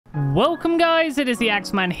Welcome guys, it is the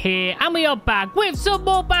AxeMan here, and we are back with some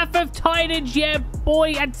more Bath of Titans, yeah boy,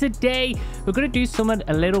 and today we're going to do something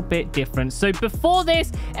a little bit different. So before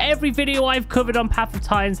this, every video I've covered on Bath of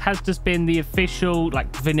Titans has just been the official,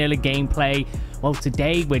 like, vanilla gameplay. Well,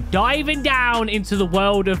 today we're diving down into the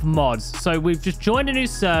world of mods. So we've just joined a new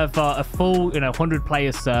server, a full,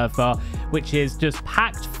 100-player server, which is just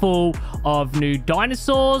packed full of new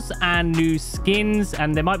dinosaurs and new skins.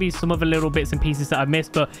 And there might be some other little bits and pieces that I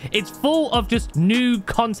missed, but it's full of just new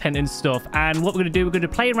content and stuff. And what we're going to do, we're going to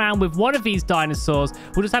play around with one of these dinosaurs.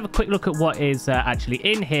 We'll just have a quick look at what is actually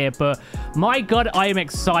in here. But my God, I am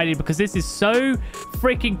excited because this is so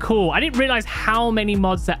freaking cool. I didn't realize how many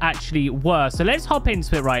mods there actually were. So let's hop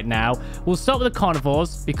into it right now. We'll start with the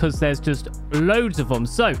carnivores because there's just loads of them.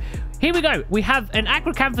 So here we go. We have an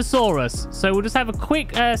Acrocanthosaurus. So we'll just have a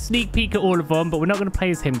quick sneak peek at all of them, but we're not going to play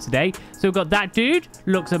as him today. So we've got that dude.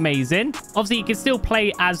 Looks amazing. Obviously, you can still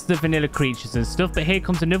play as the vanilla creatures and stuff, but here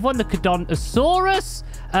comes another one. The Cadontosaurus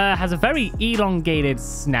has a very elongated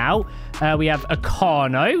snout. We have a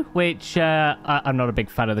Carno, which I'm not a big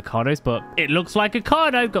fan of the Carnos, but it looks like a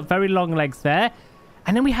Carno. Got very long legs there.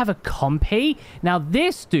 And then we have a Compy. Now,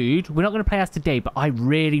 this dude, we're not going to play as today, but I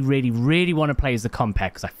really, really, really want to play as the Compy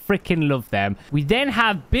because I freaking love them. We then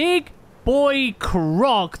have Big Boy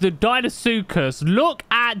Croc, the Dinosaurus. Look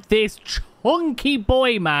at this chunky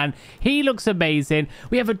boy, man. He looks amazing.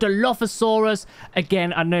 We have a Dilophosaurus.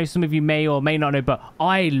 Again, I know some of you may or may not know, but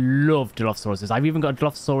I love Dilophosauruses. I've even got a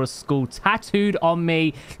Dilophosaurus skull tattooed on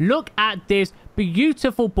me. Look at this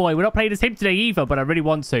beautiful boy. We're not playing as him today either, but I really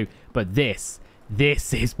want to. But this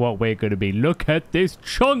is what we're going to be. Look at this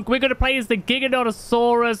chunk. We're going to play as the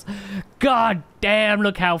Giga. God damn,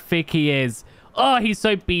 look how thick he is. Oh, he's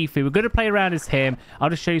so beefy. We're going to play around as him. I'll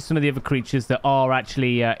just show you some of the other creatures that are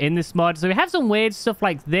actually in this mod. So we have some weird stuff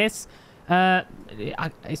like this.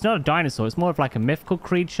 It's not a dinosaur. It's more of like a mythical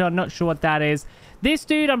creature. I'm not sure what that is. This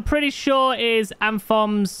dude, I'm pretty sure, is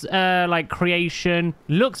Amphom's like creation.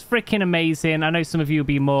 Looks freaking amazing. I know some of you will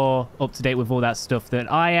be more up to date with all that stuff than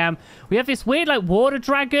I am. We have this weird like water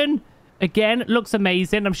dragon. Again, looks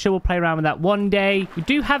amazing. I'm sure we'll play around with that one day. We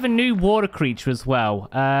do have a new water creature as well.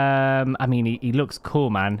 I mean, he looks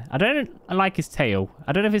cool, man. I like his tail.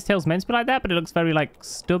 I don't know if his tail's meant to be like that, but it looks very, like,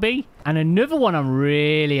 stubby. And another one I'm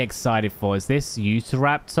really excited for is this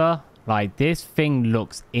Utahraptor. Like, this thing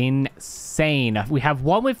looks insane. We have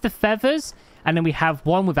one with the feathers, and then we have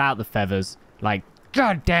one without the feathers. Like,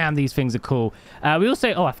 god damn, these things are cool. We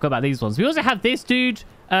also... Oh, I forgot about these ones. We also have this dude...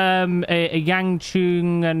 a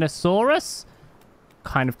Yangchunganosaurus,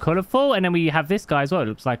 kind of colorful, and then we have this guy as well. It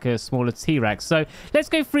looks like a smaller T-Rex. So let's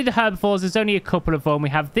go through the herbivores. There's only a couple of them. We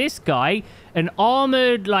have this guy, an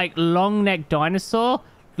armored, like, long-necked dinosaur.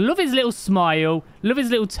 Love his little smile. Love his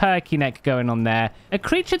little turkey neck going on there. A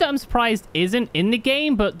creature that I'm surprised isn't in the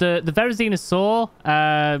game, but the Verazenosaur.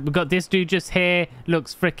 We've got this dude just here.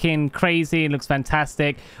 Looks freaking crazy and looks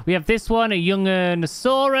fantastic. We have this one, a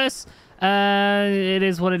Yunganosaurus. It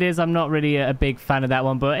is what it is. I'm not really a big fan of that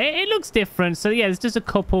one, but it looks different. So yeah, there's just a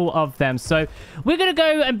couple of them. So we're going to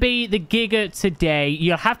go and be the Giga today.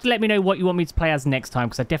 You'll have to let me know what you want me to play as next time,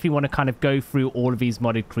 because I definitely want to kind of go through all of these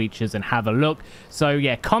modded creatures and have a look. So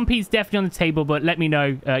yeah, Compy's definitely on the table, but let me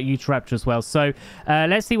know Utahraptor as well. So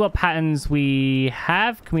let's see what patterns we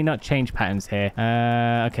have. Can we not change patterns here?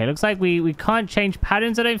 Okay, looks like we can't change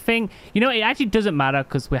patterns, I don't think. You know, it actually doesn't matter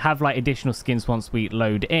because we have like additional skins once we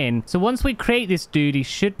load in. So once we create this dude, he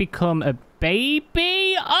should become a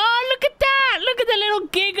baby. Oh, look at that. Look at the little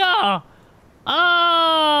Giga.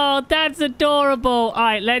 Oh, that's adorable. All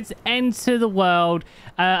right, let's enter the world.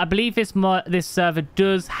 I believe this server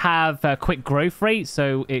does have a quick growth rate,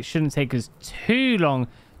 so it shouldn't take us too long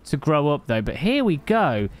to grow up, though. But here we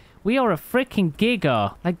go. We are a freaking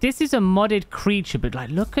Giga. Like, this is a modded creature, but, like,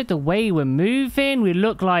 look at the way we're moving. We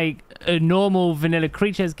look like a normal vanilla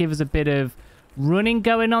creature. Let's give us a bit of running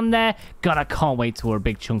going on there. God, I can't wait till we're a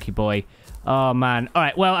big chunky boy. Oh man. All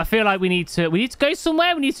right, well, I feel like we need to go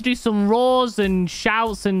somewhere. We need to do some roars and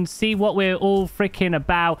shouts and see what we're all freaking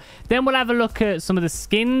about. Then we'll have a look at some of the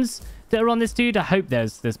skins that are on this dude. I hope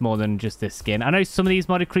there's more than just this skin. I know some of these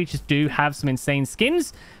modded creatures do have some insane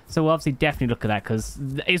skins, so we'll obviously definitely look at that because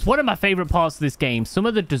it's one of my favorite parts of this game. Some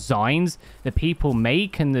of the designs that people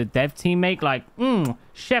make and the dev team make, like,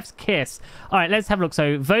 chef's kiss. All right, let's have a look.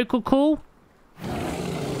 So vocal call.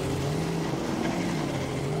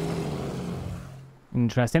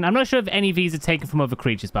 Interesting. I'm not sure if any of these are taken from other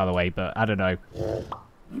creatures, by the way, but I don't know.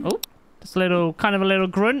 Oh, just a little, kind of a little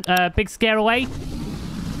grunt. Big scare away.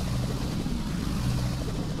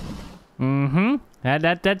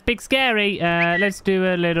 That's big scary. Let's do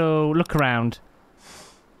a little look around.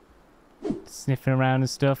 sniffing around and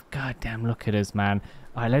stuff. God damn, look at us, man.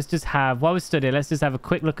 All right, let's just have, while we're studying, let's just have a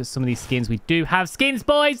quick look at some of these skins. We do have skins,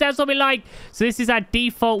 boys. That's what we like. So this is our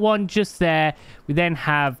default one just there. We then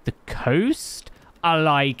have the Coast. I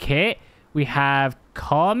like it. We have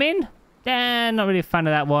Carmen. Not really a fan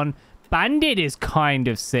of that one. Bandit is kind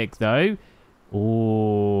of sick, though.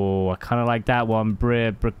 Oh, I kind of like that one.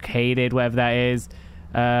 Brocaded, whatever that is.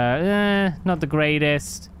 Not the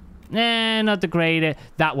greatest. Not the greatest.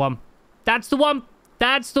 That one. That's the one.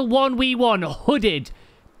 That's the one we want. Hooded.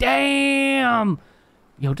 Damn.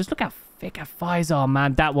 Yo, just look how thick our thighs are,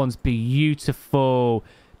 man. That one's beautiful.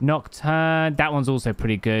 Nocturne. That one's also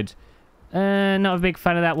pretty good. Not a big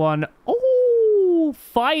fan of that one. Oh,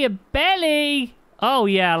 Fire Belly. Oh,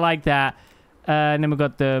 yeah, I like that. And then we've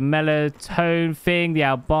got the Melatonin thing, the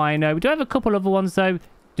Albino. We do have a couple other ones, though.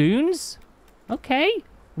 Dunes. Okay.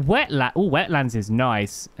 Wetlands is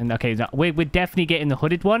nice. And okay, we're definitely getting the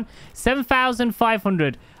hooded one.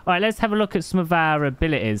 7,500. All right, let's have a look at some of our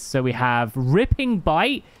abilities. So we have Ripping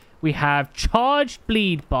Bite. We have Charged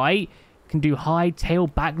Bleed Bite. Can do high tail,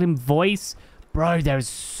 backlimb, voice. Bro, there's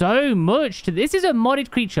so much to this. Is a modded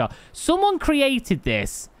creature. Someone created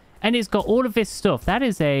this, and it's got all of this stuff. That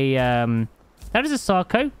is a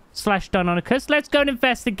Sarco / Deinonychus. Let's go and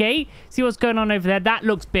investigate. See what's going on over there. That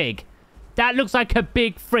looks big. That looks like a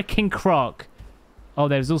big freaking croc. Oh,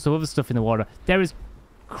 there's also other stuff in the water. There is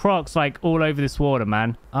crocs like all over this water,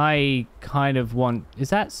 man. I kind of want... Is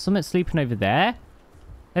that something sleeping over there?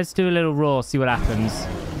 Let's do a little roar, see what happens.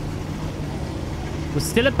 We're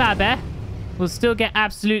still a babbe. We'll still get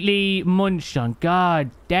absolutely munched on.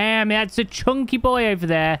 God damn, that's a chunky boy over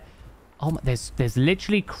there. Oh, there's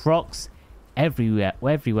literally crocs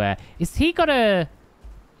everywhere. Is he got a...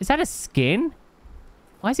 Is that a skin?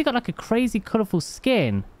 Why has he got like a crazy colorful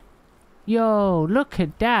skin? Yo, look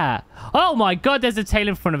at that. Oh my god, there's a tail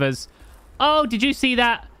in front of us. Oh, did you see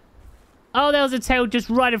that? Oh, there was a tail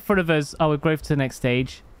just right in front of us. Oh, we're growth to the next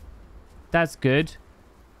stage. That's good.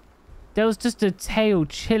 There was just a tail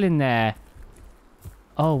chilling there.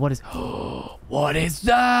 Oh, what is... What is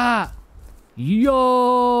that?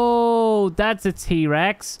 Yo, that's a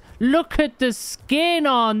T-Rex. Look at the skin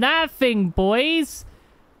on that thing, boys.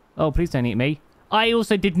 Oh, please don't eat me. I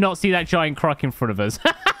also did not see that giant croc in front of us.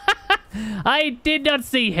 I did not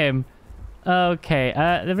see him. Okay,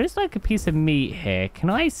 there is like a piece of meat here. Can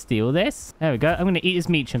I steal this? There we go. I'm going to eat this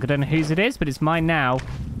meat chunk. I don't know whose it is, but it's mine now.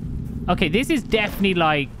 Okay, this is definitely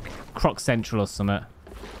like Croc Central or something.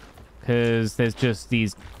 Because there's just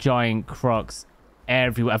these giant crocs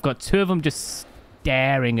everywhere. I've got two of them just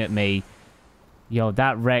staring at me. Yo,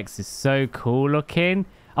 that Rex is so cool looking.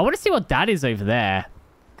 I want to see what that is over there.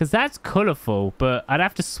 Because that's colorful, but I'd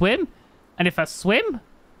have to swim. And if I swim,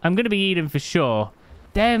 I'm going to be eaten for sure.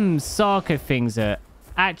 Them Sarco things are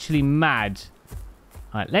actually mad.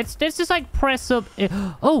 All right, let's just like press up.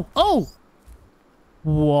 Oh!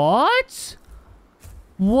 What?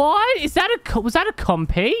 What? Was that a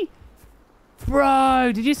compy?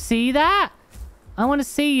 Bro, did you see that? I want to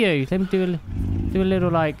see you. Let me do a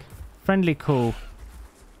little like friendly call.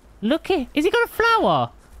 Look it. Is he got a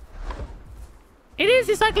flower? It is.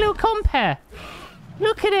 It's like a little compare.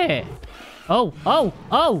 Look at it.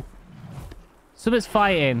 Oh. Something's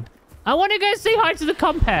fighting. I want to go say hi to the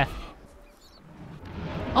compare.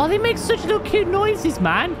 Oh, they make such little cute noises,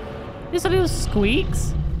 man. There's a little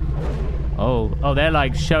squeaks. Oh, they're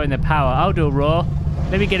like showing their power. I'll do a roar.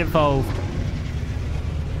 Let me get involved.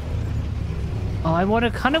 Oh, I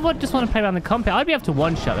just want to play around the compare. I'd be able to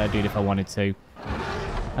one-shot that dude if I wanted to.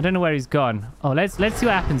 I don't know where he's gone. Oh, let's see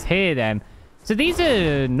what happens here then. So these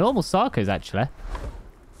are normal Sarcos, actually.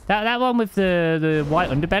 That one with the white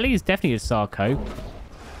underbelly is definitely a Sarco.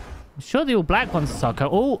 I'm sure the all black one's a Sarco.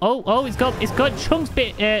 Oh, it's got chunks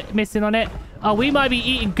bit missing on it. Oh, we might be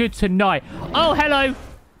eating good tonight. Oh, hello.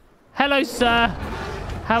 Hello, sir.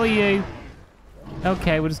 How are you?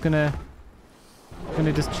 Okay, we're just gonna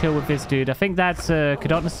just chill with this dude. I think that's a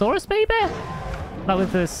DINOSAURS, maybe? Like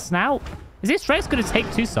with the snout. Is this Rex gonna take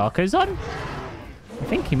two Sarcos on? I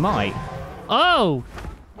think he might. Oh!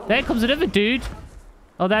 There comes another dude.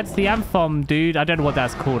 Oh, that's the Amphom dude. I don't know what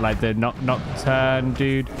that's called. Like the Nocturne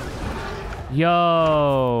dude.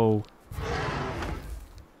 Yo!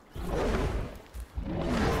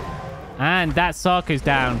 And that Sarco's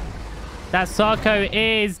down. That Sarco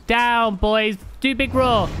is down, boys. Do big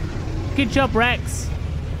roar. Good job, Rex.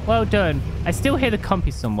 Well done. I still hear the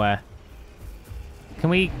compy somewhere. Can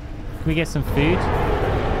we get some food?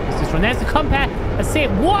 Let's just run. There's the compare. I see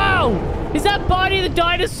it. Wow! Is that Barney the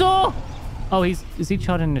dinosaur? Oh, is he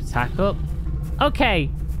trying an attack up? Okay.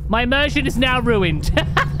 My immersion is now ruined.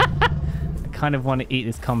 I kind of want to eat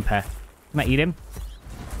this compare. Can I eat him?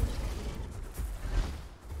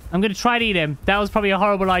 I'm going to try to eat him. That was probably a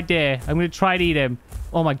horrible idea. I'm going to try to eat him.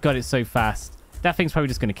 Oh my god, it's so fast. That thing's probably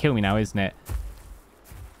just going to kill me now, isn't it?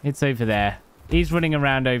 It's over there. He's running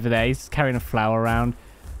around over there. He's carrying a flower around.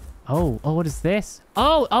 Oh, what is this?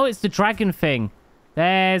 Oh, it's the dragon thing.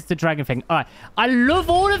 There's the dragon thing. All right. I love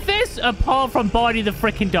all of this apart from Barney the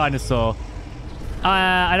freaking dinosaur.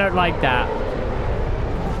 I don't like that.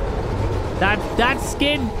 That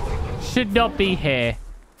skin should not be here.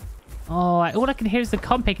 Oh, all I can hear is the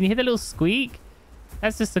compet. Can you hear the little squeak?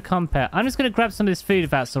 That's just the compet. I'm just going to grab some of this food if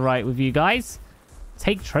that's all right with you guys.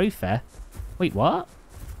 Take trophy. Wait, what?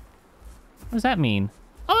 What does that mean?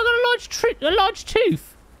 Oh, I got a large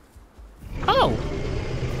tooth. Oh.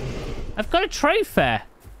 I've got a trophy.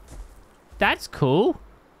 That's cool.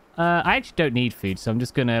 I actually don't need food, so I'm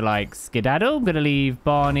just going to, like, skedaddle. I'm going to leave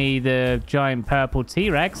Barney the giant purple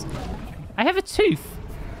T-Rex. I have a tooth.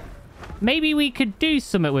 Maybe we could do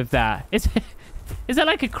something with that. Is that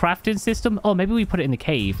like a crafting system? Oh, maybe we put it in the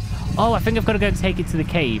cave. Oh, I think I've got to go and take it to the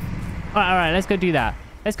cave. All right, let's go do that.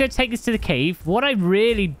 Let's go take this to the cave. What I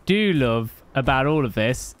really do love about all of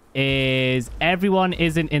this is everyone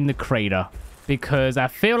isn't in the crater. Because I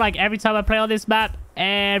feel like every time I play on this map,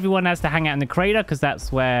 everyone has to hang out in the crater because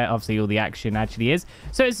that's where, obviously, all the action actually is.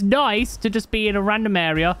 So it's nice to just be in a random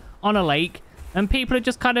area on a lake and people are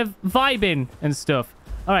just kind of vibing and stuff.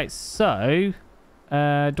 All right, so do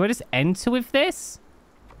I just enter with this?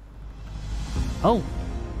 Oh,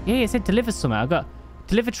 yeah, it said deliver something. I got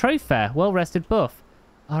deliver trophy, well-rested buff.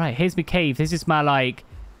 All right, here's my cave. This is my, like,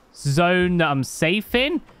 zone that I'm safe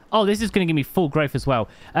in. Oh, this is going to give me full growth as well.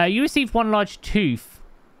 You received one large tooth.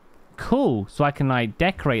 Cool. So I can, like,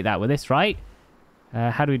 decorate that with this, right?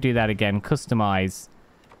 How do we do that again? Customize.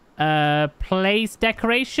 Place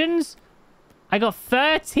decorations. I got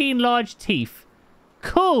 13 large teeth.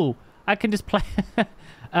 Cool. I can just play.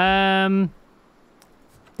 There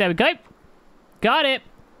we go. Got it.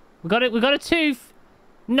 We got it. We got a tooth.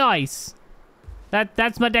 Nice.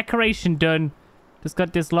 That's my decoration done. Just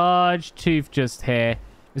got this large tooth just here.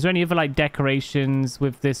 Is there any other, like, decorations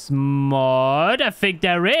with this mod? I think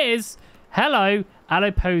there is. Hello.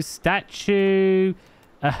 Alopose statue.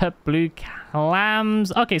 Blue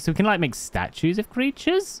clams. Okay, so we can, like, make statues of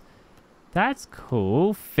creatures. That's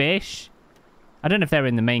cool. Fish. I don't know if they're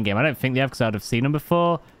in the main game. I don't think they have because I'd have seen them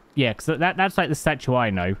before. Yeah, because that's like the statue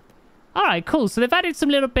I know. All right, cool. So they've added some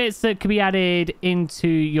little bits that could be added into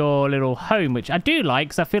your little home, which I do like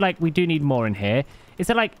because I feel like we do need more in here. Is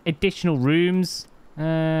there, like, additional rooms?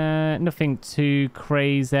 Nothing too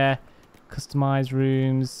crazy. Customize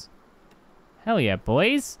rooms. Hell yeah,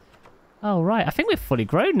 boys. All right. I think we're fully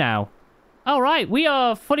grown now. All right. We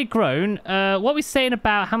are fully grown. What are we saying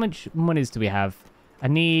about how much monies do we have? I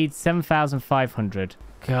need 7,500.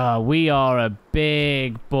 God, we are a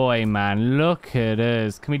big boy, man. Look at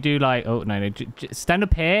us. Can we do like... Oh, no. Stand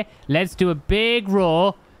up here. Let's do a big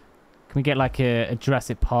roar. Can we get like a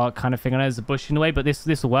Jurassic Park kind of thing? I know there's a bush in the way, but this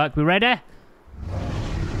will work. We ready?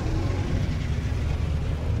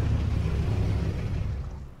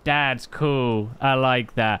 That's cool. I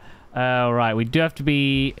like that. All right. We do have to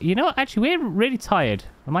be... You know what? Actually, we're really tired.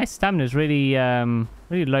 My stamina's really,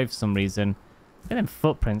 really low for some reason. Look at them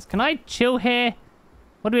footprints. Can I chill here?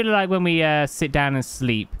 What do we look like when we sit down and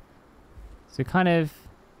sleep? So we kind of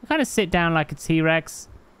sit down like a T-Rex.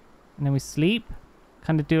 And then we sleep.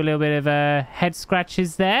 Kind of do a little bit of head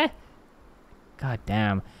scratches there. God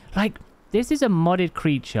damn. Like, this is a modded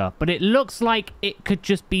creature. But it looks like it could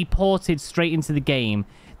just be ported straight into the game.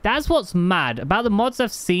 That's what's mad. About the mods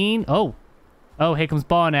I've seen. Oh, here comes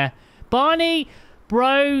Barney. Barney,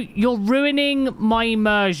 bro, you're ruining my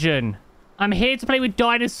immersion. I'm here to play with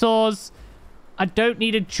dinosaurs. I don't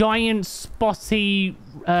need a giant, spotty,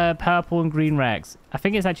 purple and green Rex. I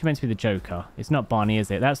think it's actually meant to be the Joker. It's not Barney, is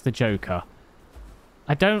it? That's the Joker.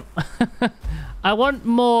 I don't... I want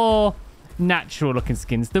more natural-looking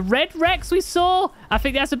skins. The red Rex we saw, I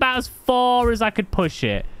think that's about as far as I could push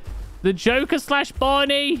it. The Joker /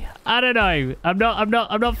 Barney, I don't know. I'm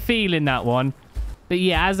not feeling that one. But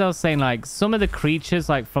yeah, as I was saying, like, some of the creatures,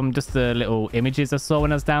 like, from just the little images I saw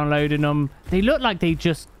when I was downloading them, they look like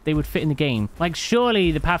they would fit in the game. Like,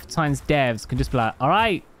 surely the Path of Time's devs can just be like, all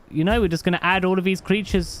right, you know, we're just going to add all of these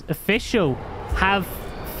creatures official. Have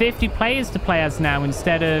 50 players to play as now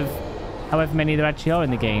instead of however many there actually are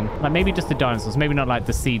in the game. Like, maybe just the dinosaurs. Maybe not, like,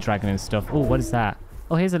 the sea dragon and stuff. Oh, what is that?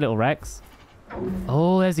 Oh, here's a little Rex.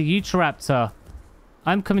 Oh, there's a Utahraptor.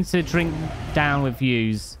 I'm coming to drink down with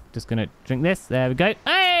yous. Just gonna drink this. There we go.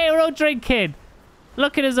 Hey, we're all drinking.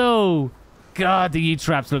 Look at us all. God, the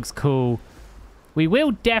Utahraptor looks cool. We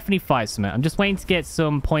will definitely fight something. I'm just waiting to get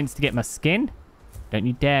some points to get my skin. Don't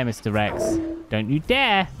you dare, Mr. Rex. Don't you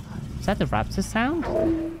dare. Is that the raptor sound?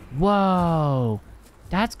 Whoa.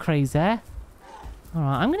 That's crazy. All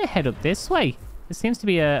right, I'm going to head up this way. There seems to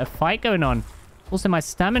be a fight going on. Also, my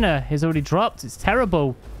stamina has already dropped. It's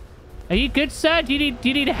terrible. Are you good, sir? Do you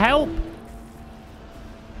need help?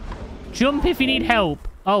 Jump if you need help.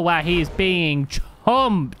 Oh, wow. He is being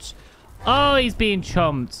chomped. Oh, he's being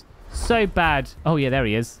chomped. So bad. Oh, yeah, there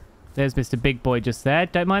he is. There's Mr. Big Boy just there.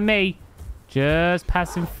 Don't mind me. Just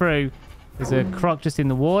passing through. There's a croc just in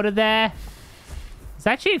the water there. There's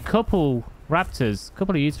actually a couple raptors. A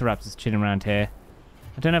couple of Utahraptors chilling around here.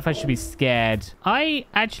 I don't know if I should be scared. I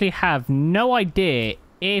actually have no idea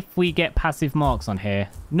if we get passive marks on here.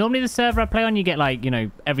 Normally the server I play on, you get like, you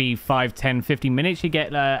know, every 5, 10, 15 minutes, you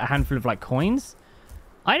get a handful of like coins.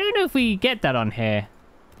 I don't know if we get that on here.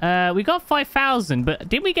 We got 5,000, but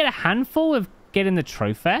didn't we get a handful of getting the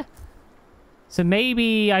trophy? So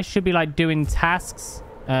maybe I should be like doing tasks,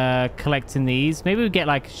 collecting these. Maybe we get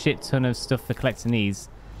like a shit ton of stuff for collecting these.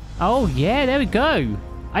 Oh yeah, there we go.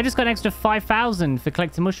 I just got an extra 5,000 for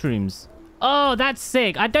collecting mushrooms. Oh, that's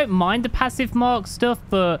sick. I don't mind the passive mark stuff,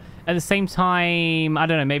 but at the same time, I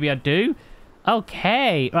don't know, maybe I do.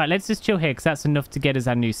 Okay. Right, let's just chill here because that's enough to get us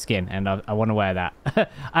our new skin, and I want to wear that.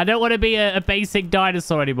 I don't want to be a basic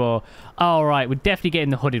dinosaur anymore. All right, we're definitely getting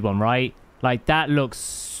the hooded one, right? Like, that looks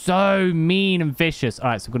so mean and vicious. All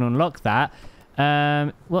right, so we're going to unlock that.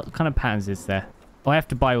 What kind of patterns is there? Oh, I have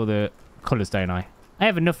to buy all the colors, don't I? I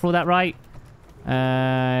have enough for all that, right?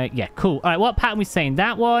 Yeah, cool. All right, what pattern are we saying?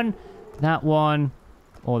 That one,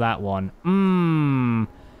 or that one?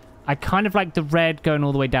 I kind of like the red going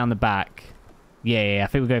all the way down the back. Yeah, I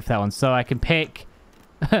think we'll go for that one. So I can pick...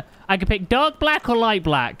 I can pick dark black or light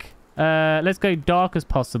black. Let's go dark as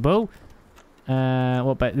possible.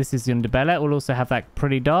 What about... This is the underbelly. We'll also have that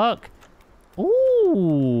pretty dark.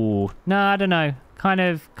 Ooh. No, I don't know. Kind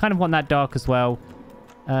of want that dark as well.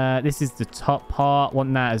 This is the top part.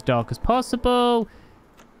 Want that as dark as possible.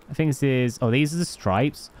 I think this is... Oh, these are the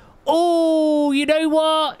stripes. Oh, you know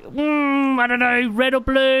what? I don't know. Red or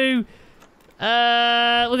blue?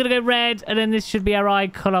 We're going to go red. And then this should be our eye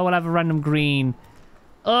color. We'll have a random green.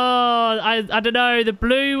 Oh, I don't know. The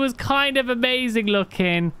blue was kind of amazing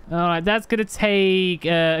looking. All right, that's going to take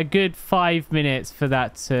a good 5 minutes for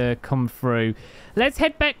that to come through. Let's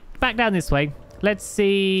head back down this way. Let's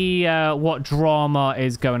see what drama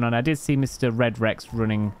is going on. I did see Mr. Red Rex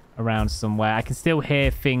running around somewhere. I can still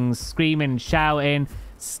hear things screaming and shouting,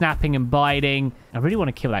 snapping and biting. I really want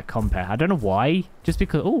to kill that compare. I don't know why. Just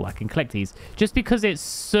because... Oh, I can collect these. Just because it's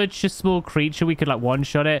such a small creature, we could like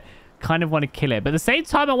one-shot it. Kind of want to kill it. But at the same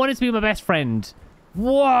time, I want it to be my best friend.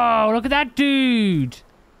 Whoa, look at that dude.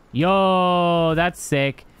 Yo, that's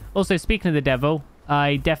sick. Also, speaking of the devil,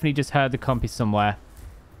 I definitely just heard the compy somewhere.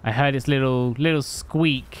 I heard its little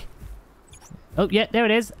squeak. Oh, yeah, there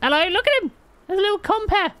it is. Hello, look at him. There's a little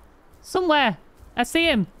compare somewhere. I see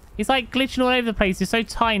him. He's like glitching all over the place. He's so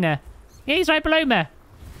tiny. Yeah, he's right below me.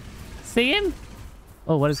 See him?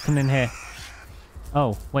 Oh, what is coming in here?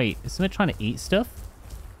 Oh, wait. Is someone trying to eat stuff?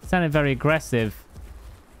 It sounded very aggressive.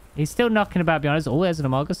 He's still knocking about behind us. Oh, there's an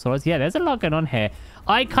Amogosaurus. Yeah, there's a lot going on here.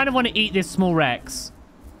 I kind of want to eat this small Rex.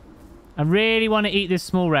 I really want to eat this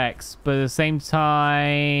small Rex, but at the same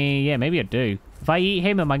time... Yeah, maybe I do. If I eat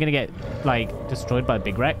him, am I going to get, like, destroyed by the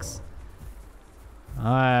big Rex?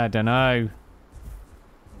 I don't know.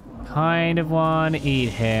 Kind of want to eat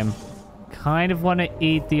him. Kind of want to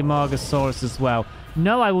eat the Amogosaurus as well.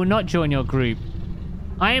 No, I will not join your group.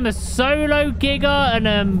 I am a solo Giga, and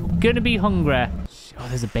I'm going to be hungry. Oh,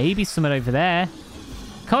 there's a baby summit over there.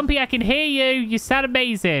 Compy, I can hear you. You sound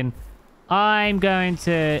amazing. I'm going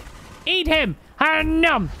to... Eat him!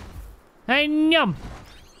 Num! Num!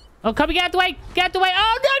 Oh, Compy, get out the way! Get out the way!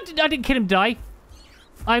 Oh, no! I didn't kill him, did I?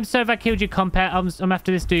 I'm sorry if I killed you, compare. I'm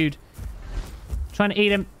after this dude. Trying to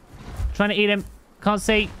eat him. Trying to eat him. Can't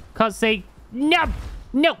see. Can't see. No!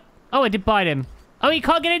 No! Oh, I did bite him. Oh, you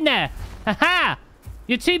can't get in there. Ha-ha!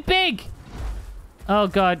 You're too big! Oh,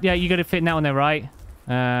 God. Yeah, you got to fit in that one there, right?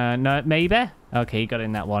 No, maybe? Okay, you got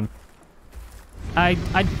in that one. I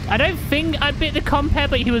don't think I bit the compare,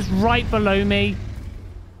 but he was right below me.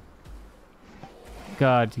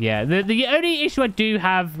 God, yeah. The only issue I do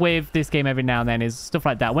have with this game every now and then is stuff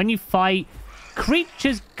like that. When you fight,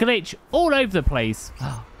 creatures glitch all over the place.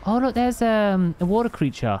 Oh, look, there's a water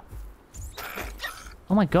creature.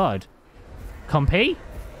 Oh, my God. Compy?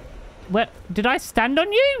 Where, did I stand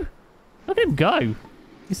on you? Look at him go.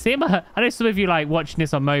 You see him? I know some of you, like, watching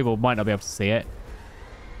this on mobile might not be able to see it.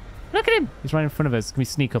 Look at him. He's right in front of us. Can we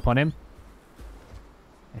sneak up on him?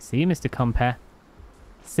 I see you, Mr. Compare.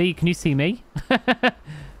 See, can you see me?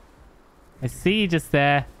 I see you just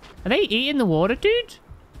there. Are they eating the water dude?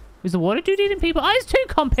 Is the water dude eating people? Oh, there's 2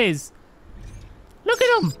 compies. Look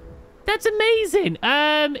at them. That's amazing.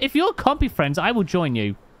 If you're compy friends, I will join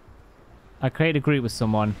you. I create a group with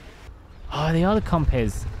someone. Oh, they are the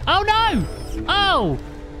compies. Oh, no. Oh.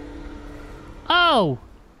 Oh.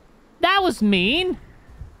 That was mean.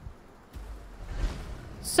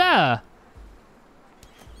 Sir.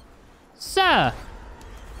 Sir.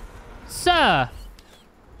 Sir.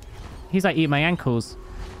 He's like eating my ankles.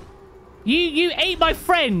 You ate my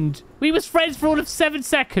friend. We was friends for all of 7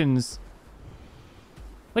 seconds.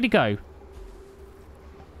 Where'd he go?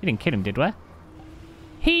 We didn't kill him, did we?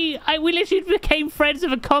 We literally became friends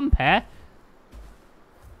with a compare.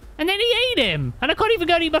 And then he ate him. And I can't even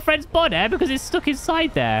go and eat my friend's body because it's stuck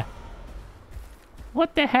inside there.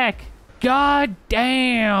 What the heck? God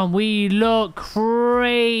damn, we look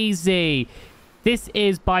crazy. This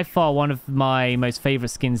is by far one of my most favorite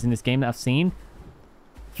skins in this game that I've seen.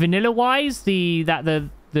 Vanilla-wise, the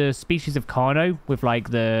species of Carno with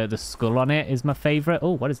like the skull on it is my favorite.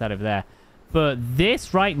 Oh, what is that over there? But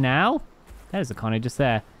this right now, there's a Carno just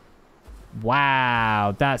there.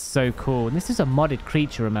 Wow, that's so cool. And this is a modded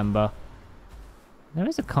creature, remember? There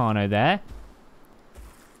is a Carno there.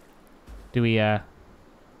 Do we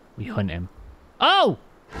hunt him? Oh!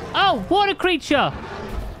 Oh, water creature!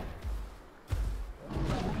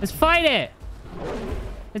 Let's fight it!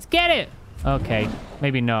 Let's get it! Okay,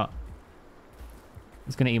 maybe not.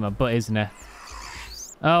 It's gonna eat my butt, isn't it?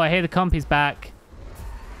 Oh, I hear the compy's back.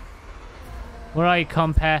 Where are you,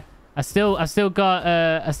 compare? I still want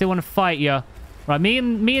to fight you. Right, me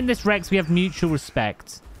and this Rex, we have mutual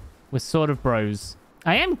respect. We're sort of bros.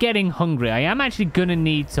 I am getting hungry. I am actually gonna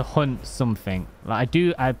need to hunt something. Like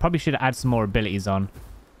I probably should add some more abilities on.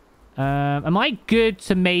 Am I good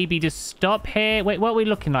to maybe just stop here? Wait, what are we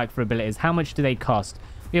looking like for abilities? How much do they cost?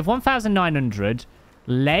 We have 1,900.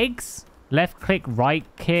 Legs, left click, right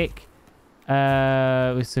click.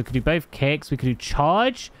 So we could do both kicks. We could do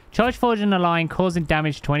charge. Charge forward in a line, causing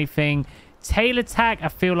damage to anything. Tail attack, I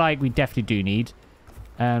feel like we definitely do need.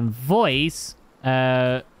 Voice,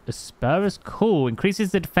 a spur is cool.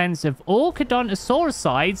 Increases the defense of all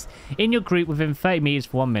Cadontosaurus in your group within 30 meters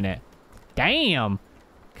for 1 minute. Damn.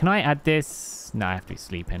 Can I add this? No, I have to be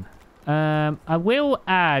sleeping. I will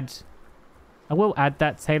add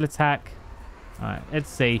that tail attack. All right, let's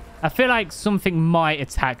see. I feel like something might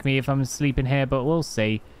attack me if I'm sleeping here, but we'll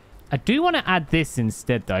see. I do want to add this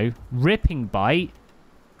instead, though. Ripping bite.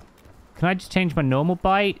 Can I just change my normal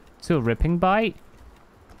bite to a ripping bite?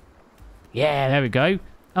 Yeah, there we go.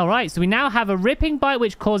 All right, so we now have a ripping bite,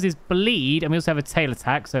 which causes bleed, and we also have a tail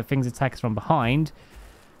attack, so if things attack us from behind.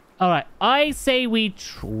 All right, I say we...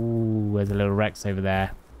 Ooh, there's a little Rex over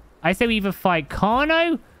there. I say we either fight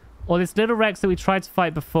Carno or this little Rex that we tried to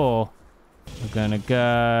fight before. We're gonna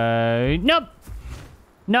go... Nope!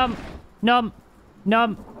 Nope! Nope!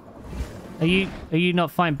 Nope! Are you not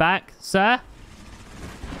fighting back, sir?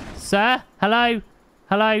 Sir? Hello?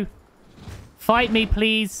 Hello? Fight me,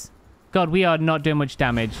 please. God, we are not doing much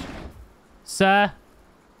damage. Sir?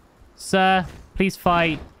 Sir? Please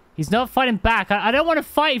fight. He's not fighting back. I don't want to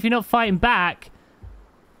fight if you're not fighting back.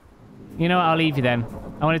 You know what? I'll leave you then.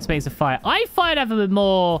 I wanted to make this a fight. I fight have a bit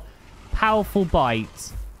more powerful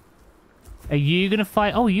bite. Are you going to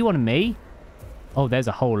fight? Oh, you wanted me? Oh, there's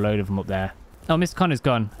a whole load of them up there. Oh, Mr. Connor's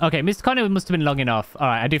gone. Okay, Mr. Connor must have been long enough. All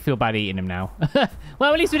right, I do feel bad eating him now.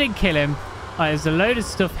 Well, at least we didn't kill him. All right, there's a load of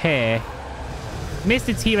stuff here.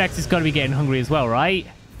 Mr. T-Rex has got to be getting hungry as well, right?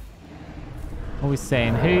 What are we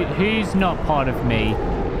saying? Who's not part of me?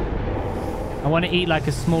 I want to eat like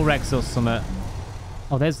a small Rex or something.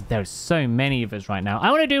 Oh, there's so many of us right now.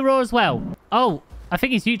 I want to do raw as well. Oh, I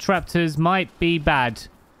think his Ute-Raptors might be bad.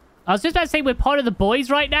 I was just about to say we're part of the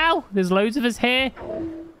boys right now. There's loads of us here.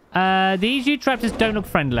 These Ute-Raptors don't look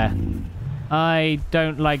friendly. I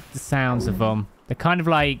don't like the sounds of them. They're kind of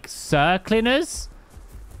like circling us.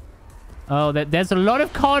 Oh, there's a lot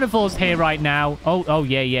of carnivores here right now. Oh,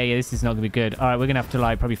 yeah. This is not going to be good. All right, we're going to have to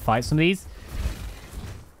like probably fight some of these.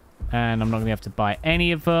 And I'm not going to have to bite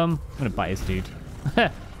any of them. I'm going to bite this dude.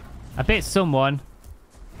 I bit someone.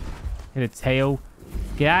 Hit a tail.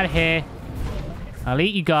 Get out of here. I'll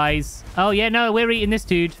eat you guys. Oh, yeah, no, we're eating this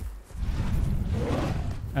dude.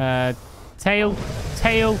 Tail.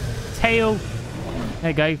 There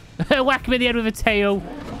you go. Whack him in the head with a tail.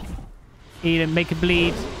 Eat him, make him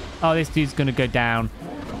bleed. Oh, this dude's going to go down.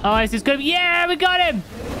 Oh, this is going to be... Yeah, we got him!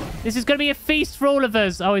 This is going to be a feast for all of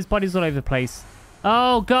us. Oh, his body's all over the place.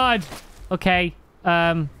 Oh, God. Okay.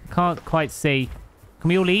 Can't quite see. Can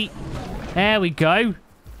we all eat? There we go.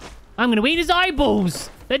 I'm going to eat his eyeballs.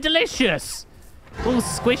 They're delicious. All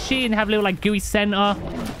squishy and have a little, like, gooey center.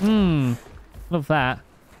 Mmm. Love that.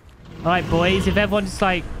 All right, boys. If everyone just,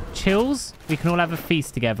 like, chills, we can all have a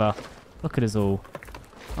feast together. Look at us all.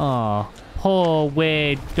 Oh, poor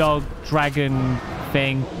weird dog dragon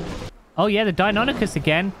thing. Oh, yeah, the Deinonychus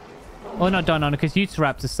again. Oh, not Deinonychus.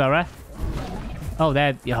 Utahraptor, sorry. Oh,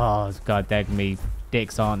 they're... Oh, God, they're going to be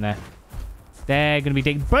dicks, aren't they? They're going to be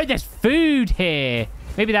dicks. Bro, there's food here.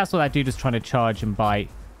 Maybe that's what that dude was trying to charge and bite.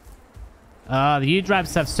 The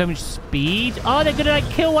Utahraptors have so much speed. Oh, they're going to, like,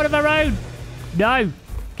 kill one of our own. No.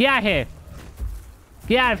 Get out of here.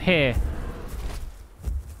 Get out of here.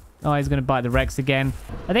 Oh, he's going to bite the Rex again.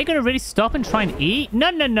 Are they going to really stop and try and eat? No,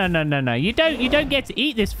 no, no, no, no, no. You don't get to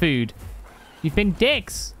eat this food. You've been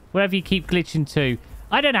dicks. Whatever you keep glitching to.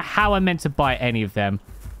 I don't know how I'm meant to bite any of them.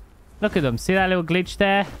 Look at them. See that little glitch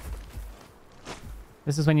there?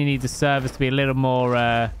 This is when you need the servers to be a little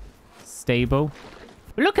more stable.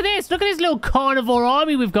 But look at this. Look at this little carnivore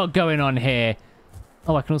army we've got going on here.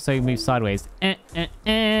 Oh, I can also move sideways.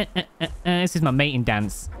 This is my mating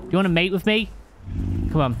dance. Do you want to mate with me?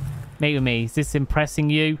 Come on. Mate with me. Is this impressing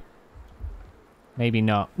you? Maybe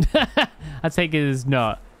not. I take it as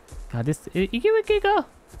not. God, this... Are you a Giga?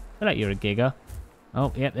 I feel like you're a Giga.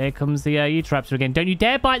 Oh, yep. There comes the Utahraptor again. Don't you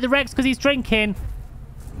dare bite the Rex because he's drinking.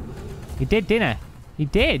 He did, didn't he? He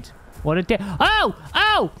did. What a dick. Oh!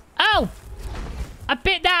 Oh! Oh! I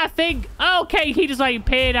bit that, I think. Oh, okay, he just, like,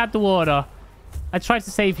 appeared out the water. I tried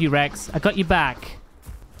to save you, Rex. I got you back.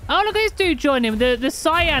 Oh, look at this dude joining him. The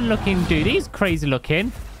cyan-looking dude. He's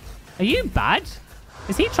crazy-looking. Are you bad?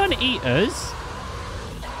 Is he trying to eat us?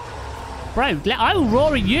 Bro, I will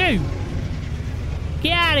roar at you.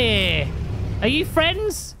 Get out of here. Are you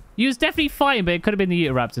friends? You was definitely fighting, but it could have been the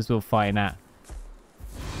Utahraptors we were fighting at.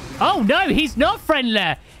 Oh, no, he's not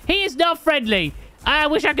friendly. He is not friendly. I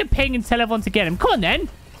wish I could ping and tell everyone to get him. Come on, then.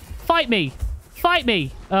 Fight me. Fight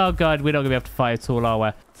me. Oh, God, we're not going to be able to fight at all, are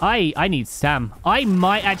we? I need stam. I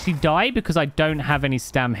might actually die because I don't have any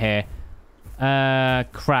stam here.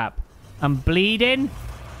 Crap. I'm bleeding.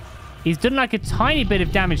 He's done like a tiny bit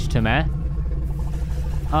of damage to me.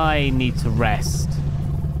 I need to rest.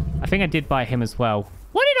 I think I did bite him as well.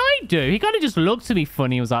 What did I do? He kind of just looked at me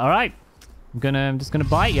funny. He was like, all right, I'm just gonna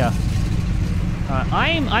bite you.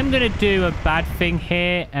 I'm gonna do a bad thing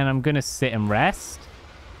here, and I'm gonna sit and rest.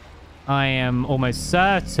 I am almost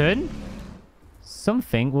certain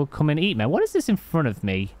something will come and eat me. What is this in front of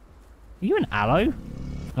me? Are you an aloe?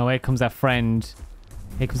 Oh, here comes our friend.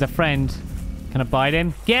 Here comes our friend. Can I bite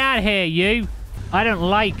him? Get out of here, you! I don't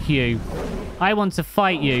like you. I want to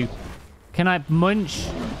fight you. Can I munch?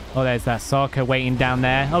 Oh, there's that Sarko waiting down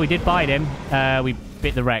there. Oh, we did bite him. We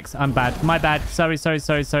bit the Rex. I'm bad. My bad. Sorry. All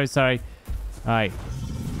right.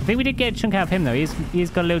 I think we did get a chunk out of him, though. He's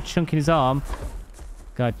got a little chunk in his arm.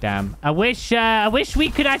 God damn. I wish we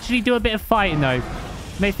could actually do a bit of fighting, though.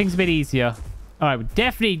 Make things a bit easier. All right, we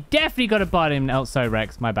definitely got to bite him. Oh, sorry,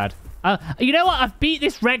 Rex. My bad. You know what? I've beat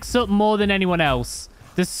this Rex up more than anyone else.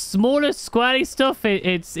 The smaller, squirrely stuff,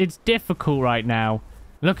 it's difficult right now.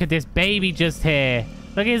 Look at this baby just here.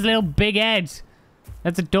 Look at his little big head.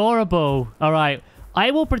 That's adorable. All right.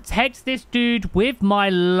 I will protect this dude with my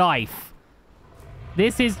life.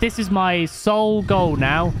 This is my sole goal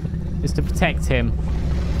now, is to protect him.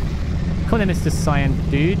 Come on then, Mr. Cyan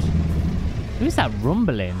dude. Who's that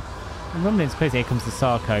rumbling? The rumbling's crazy. Here comes the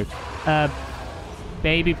Sarko.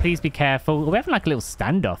 Baby, please be careful. We're having like a little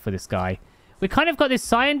standoff with this guy. We kind of got this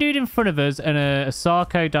cyan dude in front of us and a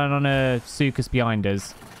Sarko down on a Sucus behind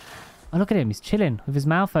us. Oh, look at him. He's chilling with his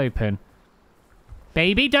mouth open.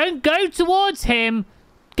 Baby, don't go towards him.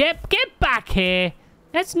 Get back here.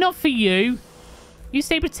 That's not for you. You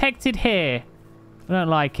stay protected here. I don't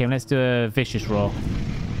like him. Let's do a vicious roar.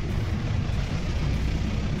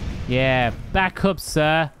 Yeah, back up,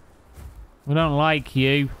 sir. We don't like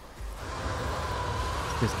you.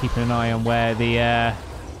 Just keeping an eye on where the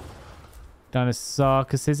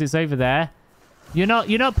Dinosaurus is. It's over there. You're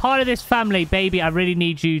not part of this family, baby. I really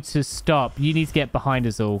need you to stop. You need to get behind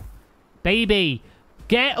us all. Baby,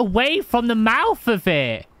 get away from the mouth of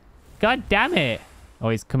it. God damn it. Oh,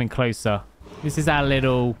 he's coming closer. This is our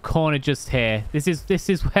little corner just here. This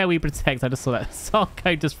is where we protect. I just saw that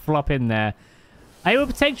Sarko just flop in there. I will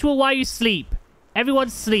protect you all while you sleep. Everyone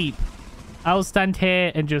sleep. I'll stand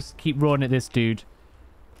here and just keep roaring at this dude.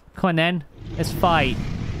 Come on then. Let's fight.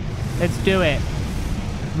 Let's do it.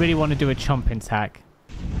 Really want to do a chomping attack.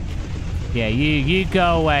 Yeah, you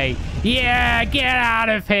go away. Yeah, get out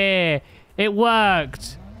of here. It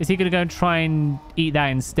worked. Is he going to go and try and eat that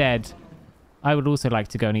instead? I would also like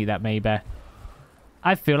to go and eat that maybe.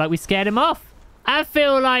 I feel like we scared him off. I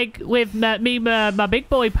feel like with my big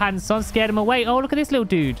boy pants on, scared him away. Oh, look at this little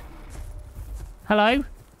dude. Hello.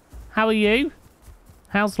 How are you?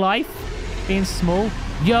 How's life? Being small.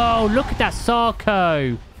 Yo, look at that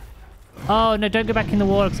Sarco. Oh, no, don't go back in the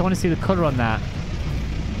water because I want to see the color on that.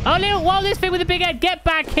 Oh, little, whoa, this thing with the big head. Get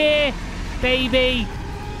back here, baby.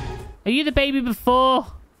 Are you the baby before?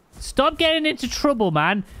 Stop getting into trouble,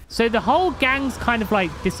 man. So the whole gang's kind of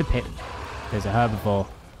like disappeared. There's a herbivore.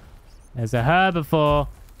 There's a herbivore.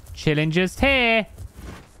 Chilling just here.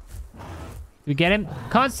 Did we get him?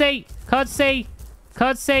 Can't see. Can't see.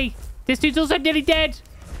 Can't see. This dude's also nearly dead.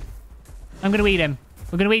 I'm going to eat him.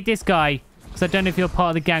 We're going to eat this guy. Because I don't know if you're part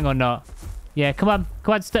of the gang or not. Yeah, come on.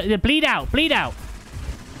 Come on. Bleed out. Bleed out.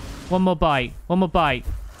 One more bite. One more bite.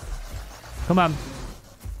 Come on.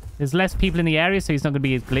 There's less people in the area, so he's not going to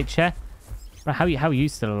be a glitcher. Right, how are you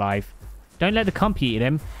still alive? Don't let the compy eat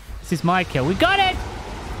him. This is my kill. We got it!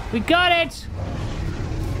 We got it!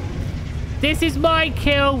 This is my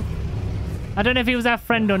kill! I don't know if he was our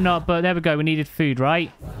friend or not, but there we go. We needed food,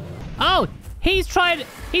 right? Oh! He's trying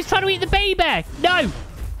to eat the baby! No!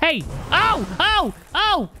 Hey! Oh! Oh!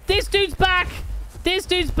 Oh! This dude's back! This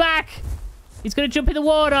dude's back! He's going to jump in the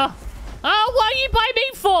water. Oh, what are you by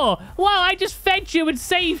me for? Wow, I just fed you and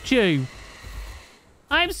saved you.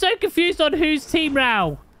 I'm so confused on whose team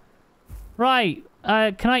now. Right.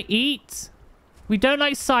 Can I eat? We don't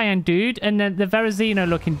like Cyan dude. And then the Verrazino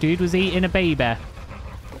looking dude was eating a baby.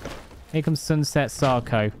 Here comes Sunset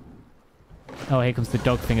Sarco. Oh, here comes the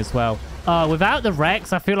dog thing as well. Oh, without the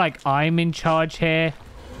Rex, I feel like I'm in charge here.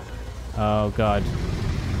 Oh, God.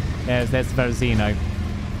 There's Verrazino.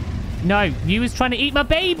 No, you was trying to eat my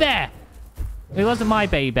baby. It wasn't my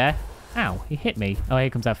baby. Ow, he hit me. Oh, here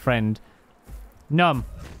comes our friend. Num.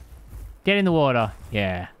 Get in the water.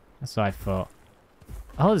 Yeah, that's what I thought.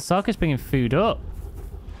 Oh, the Sarco's bringing food up.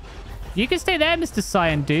 You can stay there, Mr.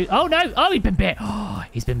 Cyan dude. Oh, no. Oh, he's been bit. Oh,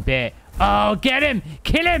 he's been bit. Oh, get him.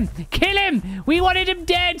 Kill him. Kill him. We wanted him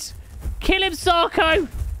dead. Kill him, Sarco.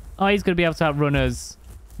 Oh, he's going to be able to outrun us.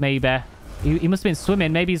 Maybe. He must have been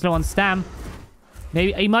swimming. Maybe he's low on stam.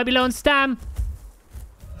 Maybe he might be low on stam.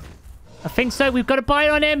 I think so. We've got a bite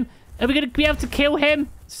on him. Are we going to be able to kill him?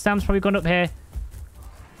 Stam's probably gone up here.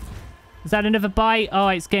 Is that another bite? Oh,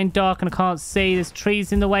 it's getting dark and I can't see. There's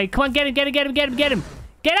trees in the way. Come on, get him, get him, get him, get him, get him.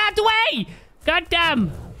 Get out of the way! God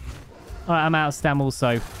damn. All right, I'm out of stam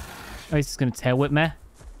also. Oh, he's just going to tail whip me.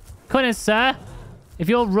 Come on in, sir. If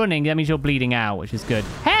you're running, that means you're bleeding out, which is good.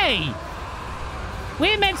 Hey!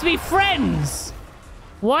 We're meant to be friends.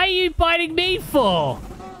 Why are you biting me for?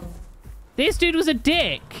 This dude was a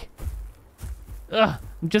dick. Ugh,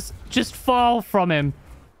 just fall from him.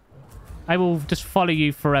 I will just follow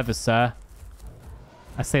you forever, sir.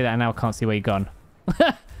 I say that and now I can't see where you've gone.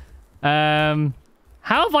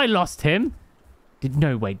 How have I lost him?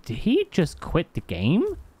 No way. Did he just quit the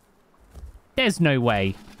game? There's no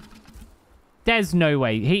way. There's no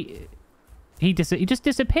way. He just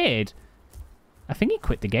disappeared. I think he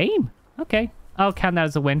quit the game. Okay. I'll count that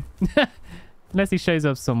as a win. Unless he shows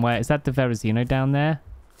up somewhere. Is that the Verrazino down there?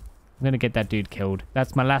 I'm going to get that dude killed.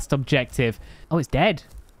 That's my last objective. Oh, it's dead.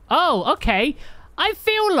 Oh, okay. I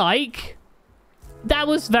feel like that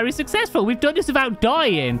was very successful. We've done this without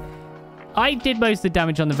dying. I did most of the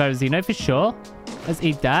damage on the Verrazino for sure. Let's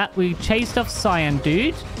eat that. We chased off Cyan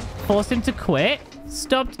dude. Forced him to quit.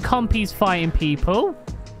 Stopped compies fighting people.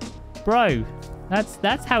 Bro,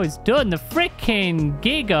 that's how it's done. The freaking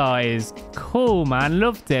Giga is cool, man.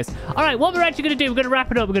 Love this. All right, what we're actually going to do, we're going to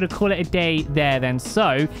wrap it up. We're going to call it a day there then.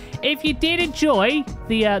 So, if you did enjoy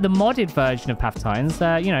the modded version of Path Titans,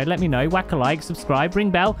 let me know. Whack a like, subscribe,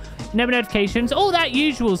 ring bell, never notifications, all that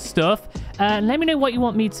usual stuff. Let me know what you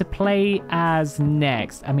want me to play as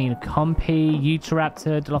next. I mean, Compy,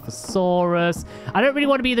 Utahraptor, Dilophosaurus. I don't really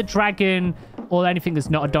want to be the dragon or anything that's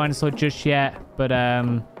not a dinosaur just yet. But,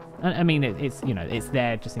 I mean, it's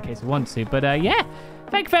there just in case we want to. But, yeah,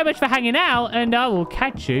 thank you very much for hanging out. And I will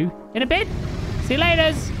catch you in a bit. See you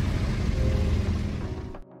later.